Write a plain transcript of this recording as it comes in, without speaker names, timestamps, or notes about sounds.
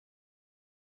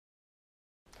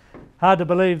Hard to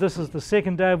believe this is the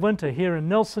second day of winter here in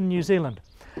Nelson, New Zealand.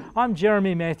 I'm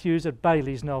Jeremy Matthews at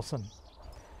Bayleys, Nelson.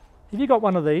 Have you got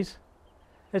one of these?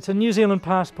 It's a New Zealand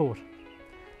passport.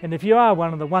 And if you are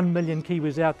one of the 1 million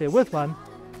Kiwis out there with one,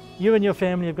 you and your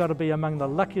family have got to be among the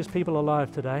luckiest people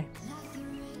alive today.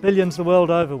 Billions the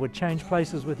world over would change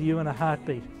places with you in a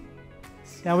heartbeat.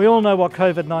 Now we all know what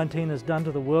COVID-19 has done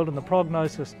to the world, and the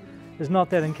prognosis is not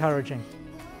that encouraging.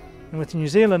 And with New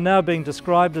Zealand now being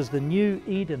described as the new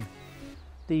Eden,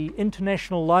 the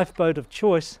international lifeboat of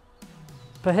choice,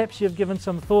 perhaps you've given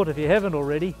some thought, if you haven't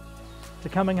already, to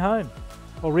coming home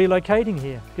or relocating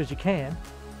here because you can,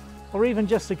 or even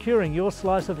just securing your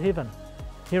slice of heaven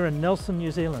here in Nelson,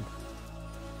 New Zealand.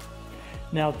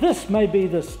 Now this may be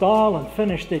the style and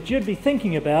finish that you'd be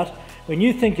thinking about when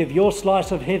you think of your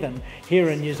slice of heaven here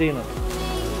in New Zealand.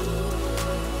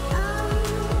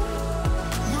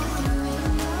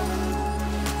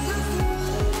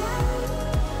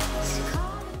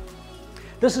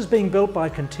 This is being built by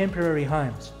Contemporary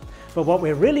Homes, but what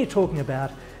we're really talking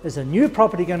about is a new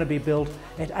property going to be built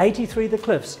at 83 The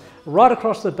Cliffs, right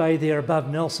across the bay there above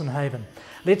Nelson Haven.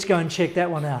 Let's go and check that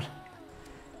one out.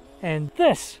 And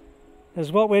this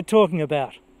is what we're talking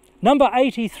about. Number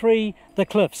 83 The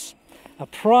Cliffs, a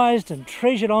prized and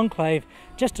treasured enclave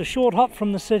just a short hop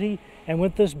from the city and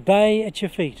with this bay at your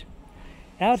feet.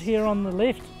 Out here on the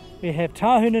left we have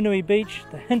Tahununui Beach,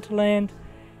 the hinterland,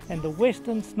 and the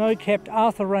western snow-capped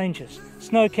Arthur Ranges,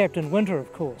 snow-capped in winter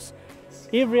of course.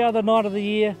 Every other night of the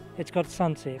year it's got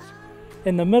sunsets.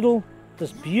 In the middle,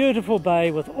 this beautiful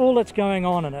bay with all that's going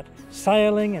on in it,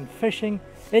 sailing and fishing,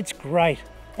 it's great.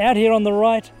 Out here on the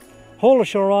right,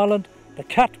 Hawlashore Island, the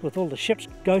cut with all the ships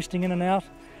ghosting in and out,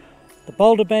 the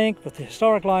boulder bank with the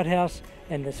historic lighthouse,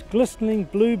 and this glistening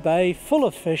blue bay full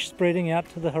of fish spreading out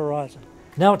to the horizon.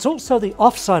 Now it's also the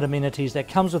off-site amenities that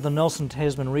comes with the Nelson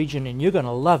Tasman region, and you're going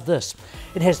to love this.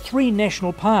 It has 3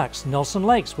 national parks, Nelson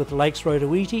Lakes with Lakes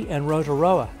Rotoiti and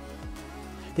Rotorua.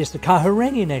 There's the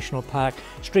Kahurangi National Park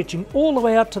stretching all the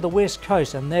way up to the west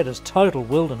coast, and that is total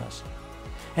wilderness.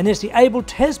 And there's the Abel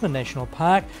Tasman National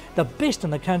Park, the best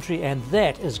in the country, and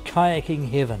that is kayaking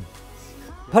heaven.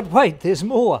 But wait, there's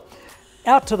more.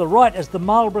 Out to the right is the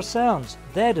Marlborough Sounds.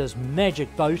 That is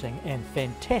magic boating and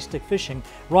fantastic fishing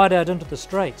right out into the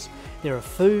straits. There are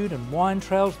food and wine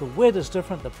trails, the weather's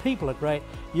different, the people are great.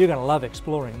 You're going to love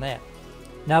exploring that.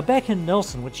 Now back in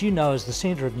Nelson, which you know is the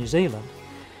centre of New Zealand,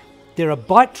 there are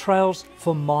bike trails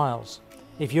for miles.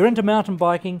 If you're into mountain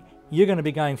biking, you're going to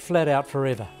be going flat out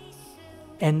forever.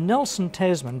 And Nelson,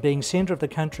 Tasman, being centre of the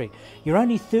country, you're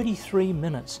only 33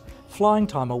 minutes flying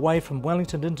time away from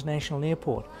Wellington International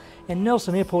Airport. And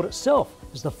Nelson Airport itself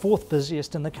is the 4th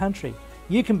busiest in the country.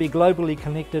 You can be globally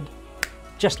connected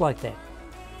just like that.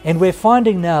 And we're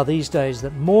finding now these days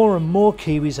that more and more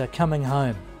Kiwis are coming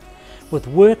home. With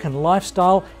work and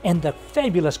lifestyle and the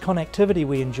fabulous connectivity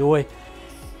we enjoy.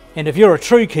 And if you're a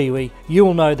true Kiwi,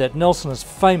 you'll know that Nelson is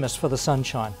famous for the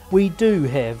sunshine. We do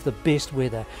have the best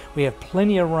weather. We have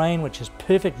plenty of rain, which is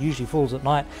perfect, usually falls at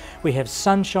night. We have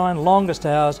sunshine, longest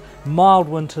hours, mild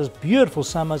winters, beautiful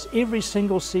summers. Every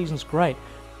single season's great.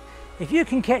 If you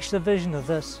can catch the vision of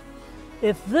this,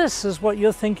 if this is what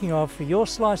you're thinking of for your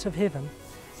slice of heaven,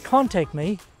 contact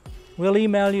me. We'll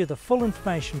email you the full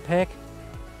information pack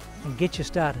and get you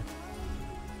started.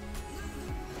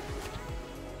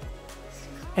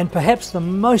 And perhaps the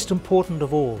most important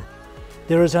of all,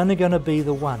 there is only going to be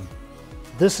the one.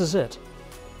 This is it.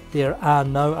 There are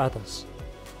no others.